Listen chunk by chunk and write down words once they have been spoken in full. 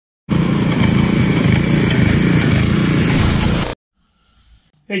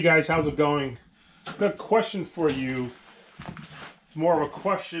Hey guys, how's it going? Got a question for you. It's more of a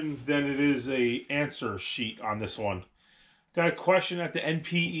question than it is a answer sheet on this one. Got a question at the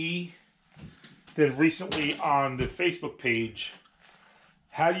NPE, then recently on the Facebook page.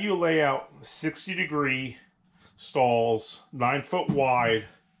 How do you lay out 60-degree stalls, 9 foot wide,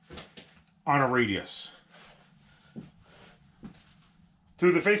 on a radius?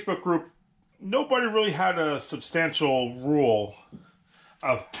 Through the Facebook group, nobody really had a substantial rule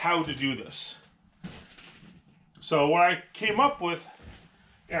of how to do this. So what I came up with,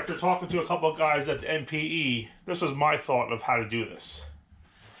 after talking to a couple of guys at the NPE, this was my thought of how to do this.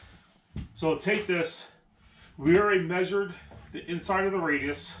 So take this, we already measured the inside of the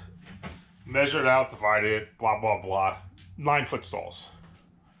radius, measured out, divided it, blah, blah, blah, 9 foot stalls.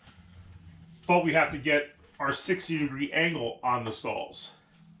 But we have to get our 60-degree angle on the stalls.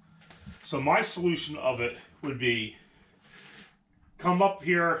 So my solution of it would be, come up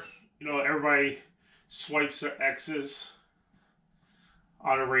here, everybody swipes their X's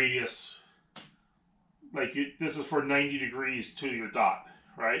on a radius. This is for 90 degrees to your dot,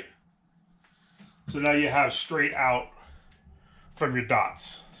 right? So now you have straight out from your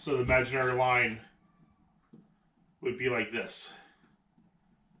dots. So the imaginary line would be like this.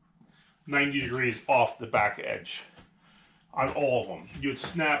 90 degrees off the back edge on all of them. You would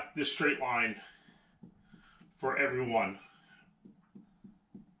snap this straight line for every one.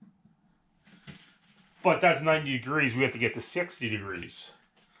 But that's 90 degrees, we have to get to 60 degrees.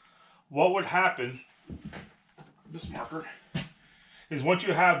 What would happen, this marker, is once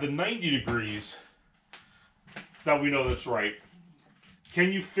you have the 90 degrees, that we know that's right,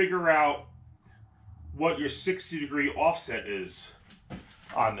 can you figure out what your 60-degree offset is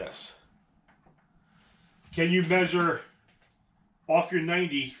on this? Can you measure off your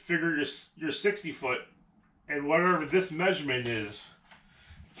 90, figure your 60 foot, and whatever this measurement is,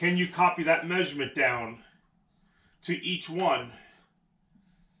 can you copy that measurement down to each one,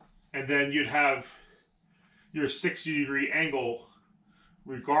 and then you'd have your 60-degree angle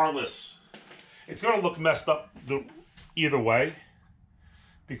regardless. It's going to look messed up either way,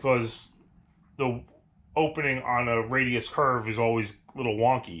 because the opening on a radius curve is always a little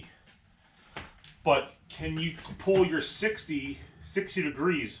wonky. But can you pull your 60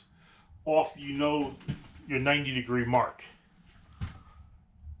 degrees off, your 90-degree mark?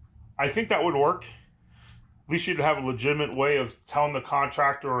 I think that would work. At least you'd have a legitimate way of telling the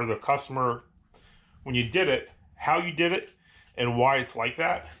contractor or the customer when you did it, how you did it, and why it's like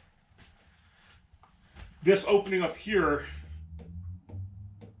that. This opening up here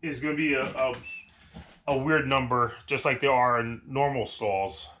is going to be a weird number, just like they are in normal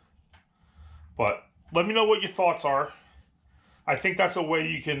stalls. But let me know what your thoughts are. I think that's a way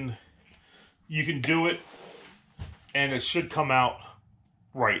you can do it, and it should come out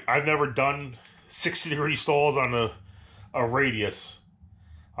right. I've never done 60-degree stalls on a radius.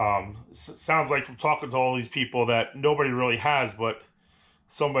 Sounds like from talking to all these people that nobody really has, but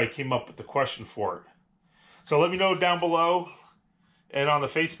somebody came up with the question for it. So let me know down below, and on the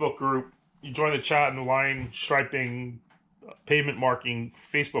Facebook group, you join the chat in the line striping, pavement marking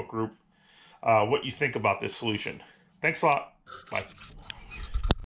Facebook group, what you think about this solution. Thanks a lot. Bye.